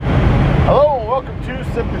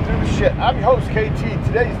sifting through the shit. I'm your host, KT.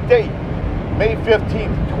 Today's date, May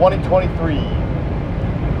 15th, 2023.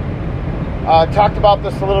 Talked about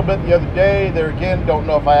this a little bit the other day. There again, don't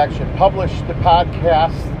know if I actually published the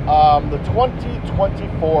podcast. The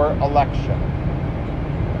 2024 election.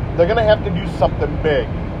 They're going to have to do something big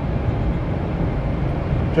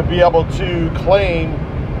to be able to claim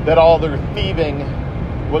that all their thieving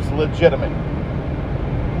was legitimate.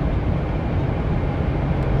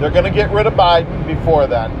 They're going to get rid of Biden before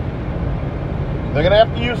then. They're going to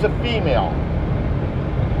have to use a female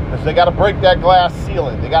because they got to break that glass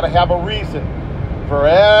ceiling. They got to have a reason for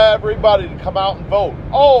everybody to come out and vote.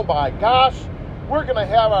 Oh my gosh, we're going to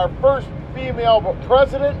have our first female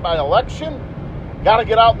president by election. Got to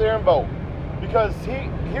get out there and vote. Because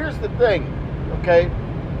here's the thing, okay?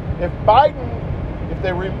 If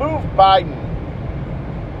they remove Biden,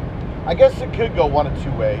 I guess it could go one of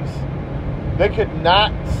two ways. They could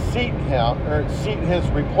not seat him or seat his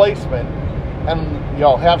replacement and,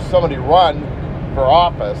 have somebody run for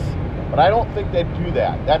office. But I don't think they'd do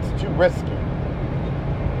that. That's too risky.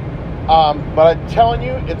 But I'm telling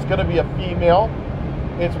you, it's going to be a female.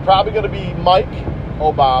 It's probably going to be Mike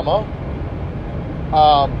Obama.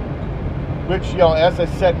 Which, as I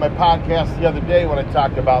said in my podcast the other day when I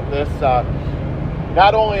talked about this,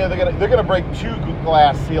 not only are they're going to break two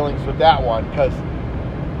glass ceilings with that one, because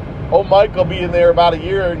Mike will be in there about a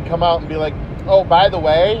year and come out and be like, oh, by the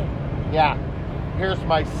way, yeah, here's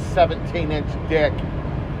my 17-inch dick.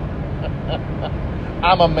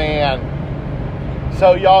 I'm a man.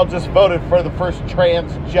 So y'all just voted for the first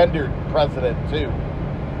transgendered president, too.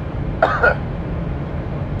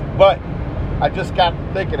 But I just got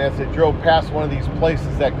thinking as I drove past one of these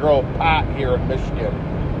places that grow pot here in Michigan.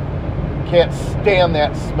 Can't stand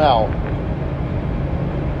that smell.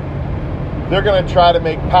 They're going to try to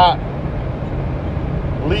make pot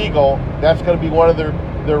legal. That's going to be one of their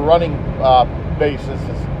running bases,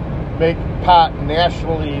 is make pot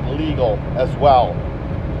nationally legal as well.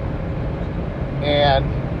 And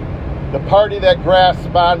the party that grasps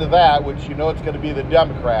onto that, which it's going to be the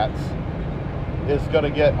Democrats, is going to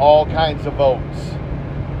get all kinds of votes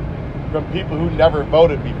from people who never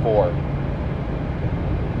voted before.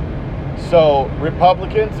 So,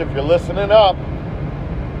 Republicans, if you're listening up,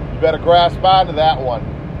 you better grasp onto that one.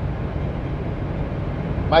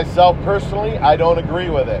 Myself, personally, I don't agree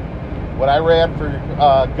with it. When I ran for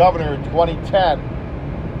governor in 2010,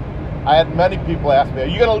 I had many people ask me, are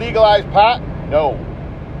you going to legalize pot? No.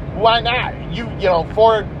 Why not?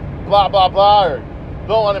 For blah, blah, blah, or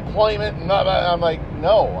low unemployment, and blah, blah. I'm like,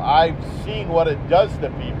 no, I've seen what it does to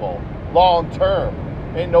people long term.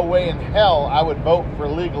 Ain't no way in hell I would vote for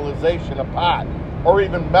legalization of pot or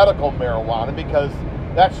even medical marijuana, because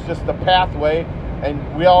that's just a pathway.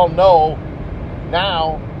 And we all know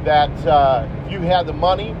now that if you had the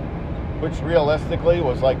money, which realistically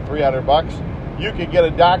was like $300, you could get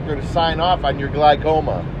a doctor to sign off on your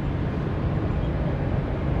glaucoma.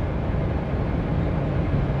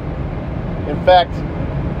 In fact,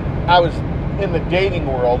 I was in the dating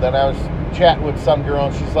world and I was chatting with some girl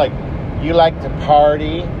and she's like, you like to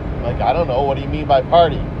party? I'm like, I don't know. What do you mean by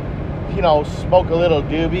party? Smoke a little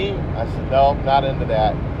doobie? I said, no, not into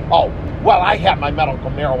that. Oh, well, I have my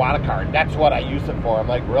medical marijuana card. That's what I use it for. I'm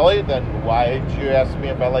like, really? Then why did you ask me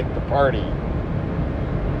if I like to party?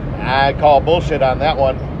 I call bullshit on that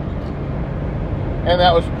one. And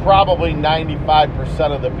that was probably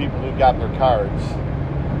 95% of the people who got their cards.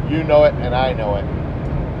 You know it, and I know it.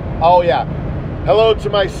 Oh, yeah. Hello to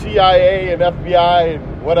my CIA and FBI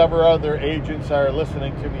and whatever other agents are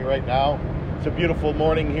listening to me right now. It's a beautiful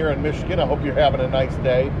morning here in Michigan. I hope you're having a nice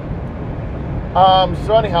day.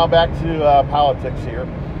 So anyhow, back to politics here.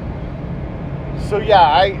 So, yeah,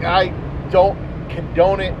 I don't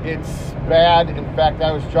condone it. It's bad. In fact,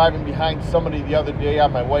 I was driving behind somebody the other day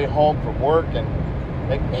on my way home from work, and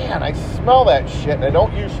like, man, I smell that shit, and I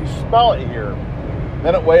don't usually smell it here.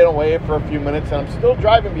 Then it went away for a few minutes, and I'm still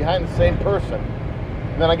driving behind the same person.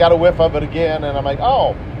 And then I got a whiff of it again, and I'm like,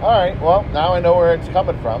 oh, all right, well, now I know where it's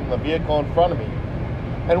coming from, the vehicle in front of me.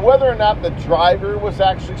 And whether or not the driver was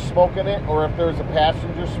actually smoking it, or if there was a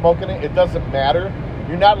passenger smoking it, it doesn't matter.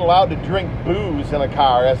 You're not allowed to drink booze in a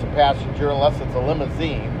car as a passenger unless it's a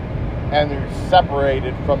limousine, and you're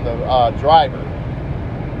separated from the driver.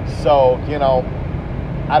 So,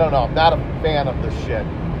 I don't know. I'm not a fan of this shit.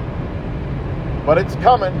 But it's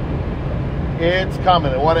coming. It's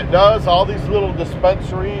coming. And when it does, all these little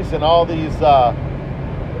dispensaries and all these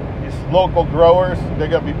local growers, they're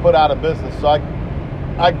going to be put out of business. So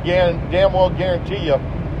I damn well guarantee you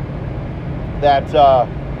that,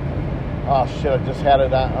 oh shit, I just had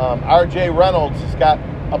it on. RJ Reynolds has got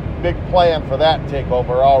a big plan for that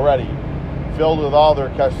takeover already, filled with all their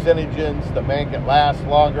carcinogens to make it last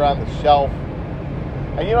longer on the shelf.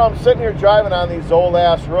 And you know, I'm sitting here driving on these old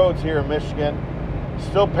ass roads here in Michigan,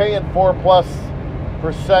 still paying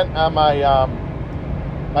 4+% on my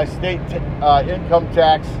my state income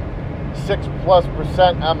tax,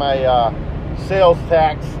 6+% on my sales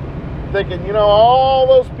tax. Thinking, you know, all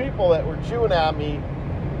those people that were chewing on me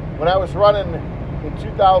when I was running in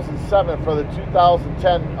 2007 for the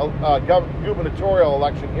 2010 gubernatorial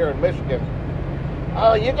election here in Michigan.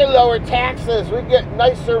 Oh, you can lower taxes, we get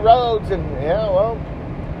nicer roads, and yeah, well,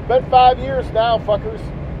 been 5 years now, fuckers.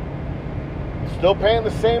 Still paying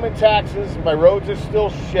the same in taxes, my roads are still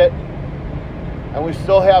shit, and we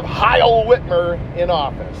still have Heil Whitmer in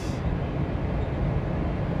office.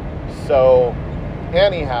 So,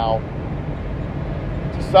 anyhow,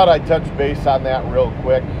 just thought I'd touch base on that real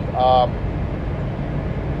quick.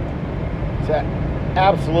 It's an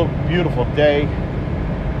absolute beautiful day.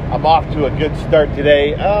 I'm off to a good start today.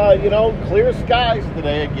 You know, clear skies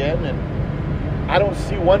today again, and I don't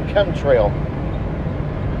see one chemtrail.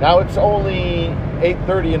 Now it's only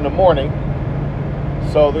 8:30 in the morning,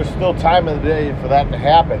 so there's still time in the day for that to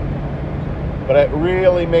happen. But it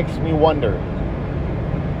really makes me wonder,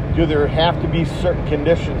 do there have to be certain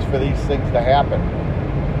conditions for these things to happen?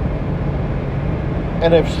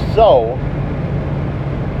 And if so,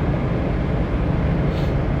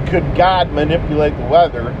 could God manipulate the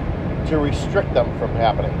weather to restrict them from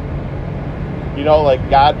happening? You know, like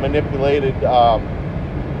God manipulated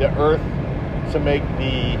the earth to make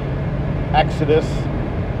the exodus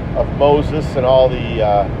of Moses and all the,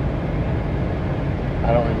 I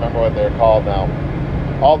don't remember what they're called now,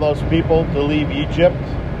 all those people to leave Egypt.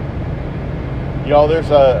 You know, there's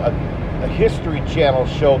a History Channel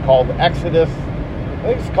show called Exodus. I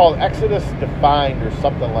think it's called Exodus Defined or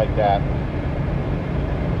something like that.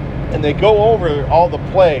 And they go over all the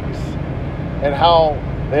plagues and how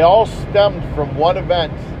they all stemmed from one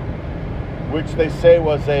event, which they say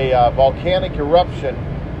was a volcanic eruption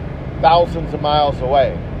thousands of miles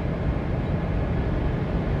away.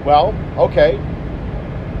 Well, okay.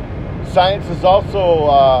 Science has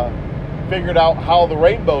also figured out how the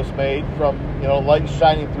rainbow's made from, you know, light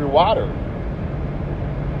shining through water.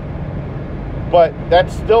 But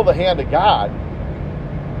that's still the hand of God.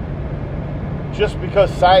 Just because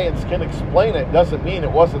science can explain it doesn't mean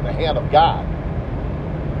it wasn't the hand of God.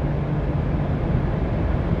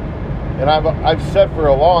 And I've said for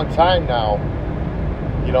a long time now,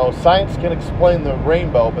 you know, science can explain the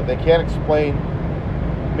rainbow, but they can't explain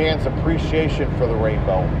man's appreciation for the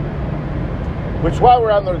rainbow. Which, while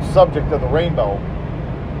we're on the subject of the rainbow,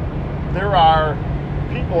 there are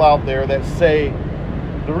people out there that say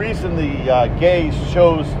the reason the gays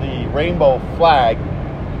chose the rainbow flag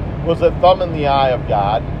was a thumb in the eye of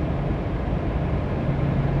God.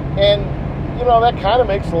 And, you know, that kind of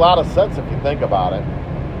makes a lot of sense if you think about it.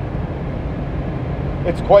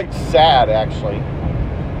 It's quite sad, actually.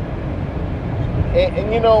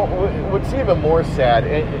 And you know, what's even more sad,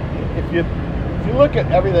 if you look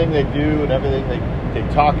at everything they do and everything they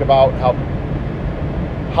talk about,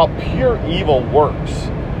 how pure evil works.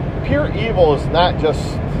 Pure evil is not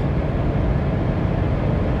just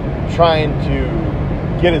trying to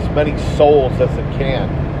get as many souls as it can.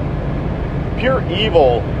 Pure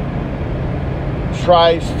evil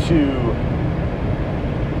tries to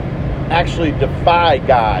actually defy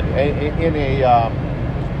God in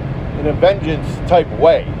a vengeance type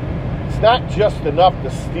way. It's not just enough to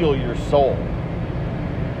steal your soul.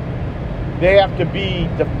 They have to be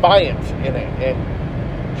defiant in it and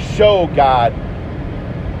show God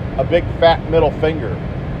a big fat middle finger.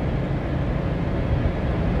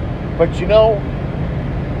 But you know,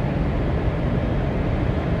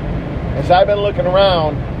 as I've been looking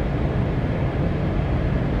around,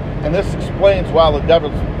 and this explains why the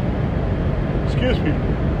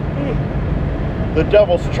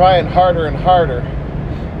devil's trying harder and harder,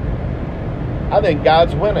 I think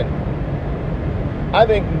God's winning. I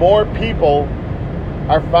think more people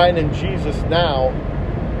are finding Jesus now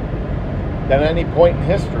than any point in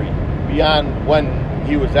history beyond when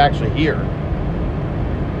he was actually here.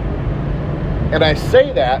 And I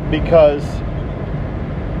say that because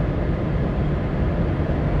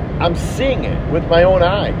I'm seeing it with my own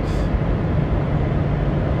eyes.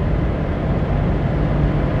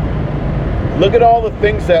 Look at all the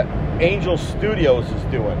things that Angel Studios is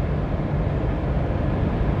doing.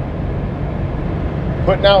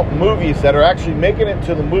 Putting out movies that are actually making it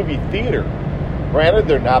to the movie theater. Granted,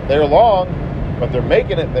 they're not there long, but they're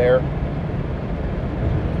making it there.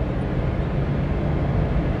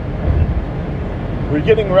 We're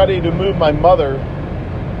getting ready to move my mother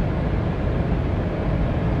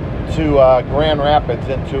to Grand Rapids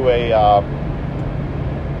into a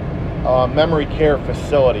memory care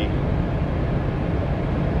facility.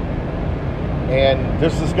 And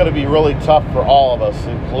this is going to be really tough for all of us,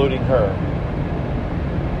 including her.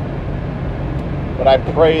 But I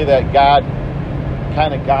pray that God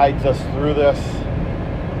kind of guides us through this,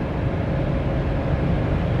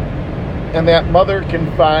 and that mother can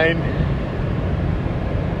find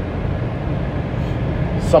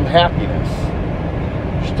some happiness.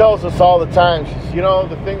 She tells us all the time, she says, you know,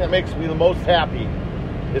 the thing that makes me the most happy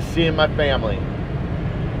is seeing my family.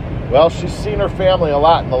 Well, she's seen her family a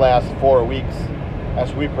lot in the last 4 weeks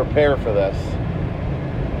as we prepare for this.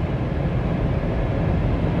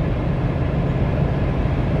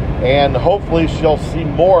 And hopefully she'll see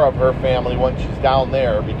more of her family when she's down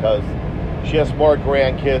there, because she has more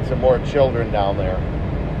grandkids and more children down there.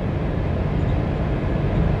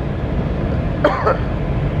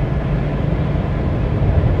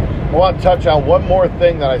 I want to touch on one more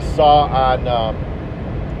thing that I saw on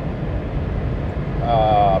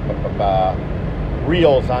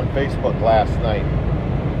Reels on Facebook last night.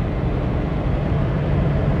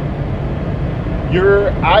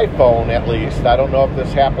 Your iPhone, at least, I don't know if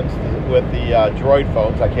this happens with the Droid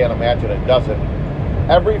phones, I can't imagine it doesn't,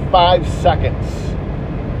 every 5 seconds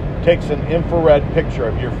takes an infrared picture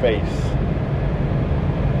of your face.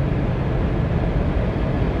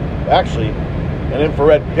 Actually, an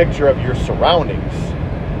infrared picture of your surroundings.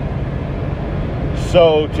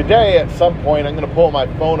 So today, at some point, I'm going to pull my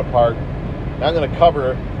phone apart and I'm going to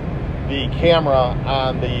cover the camera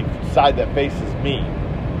on the side that faces me.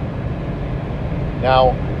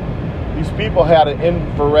 Now, these people had an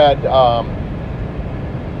infrared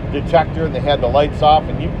detector, and they had the lights off,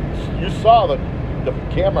 and you saw the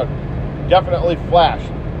camera definitely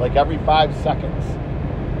flashed like every 5 seconds.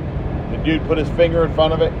 The dude put his finger in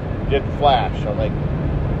front of it, did flash. I'm like,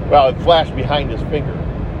 well, it flashed behind his finger.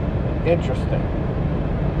 Interesting.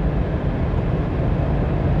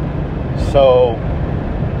 So,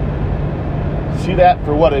 see that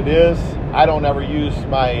for what it is. I don't ever use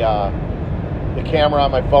my the camera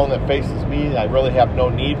on my phone that faces me. I really have no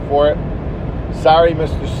need for it. Sorry,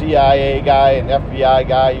 Mr. CIA guy and FBI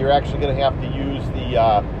guy, you're actually going to have to use the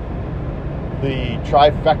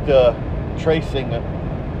trifecta tracing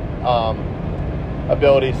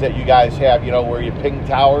abilities that you guys have, you know, where you ping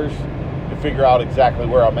towers to figure out exactly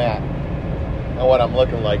where I'm at and what I'm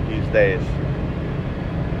looking like these days.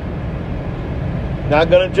 Not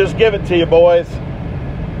going to just give it to you, boys.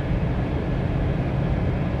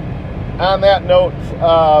 On that note,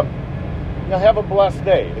 have a blessed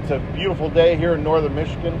day. It's a beautiful day here in northern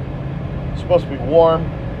Michigan. It's supposed to be warm.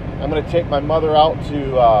 I'm going to take my mother out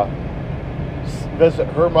to visit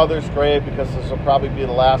her mother's grave, because this will probably be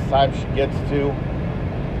the last time she gets to.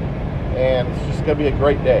 And it's just going to be a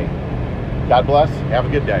great day. God bless. Have a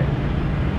good day.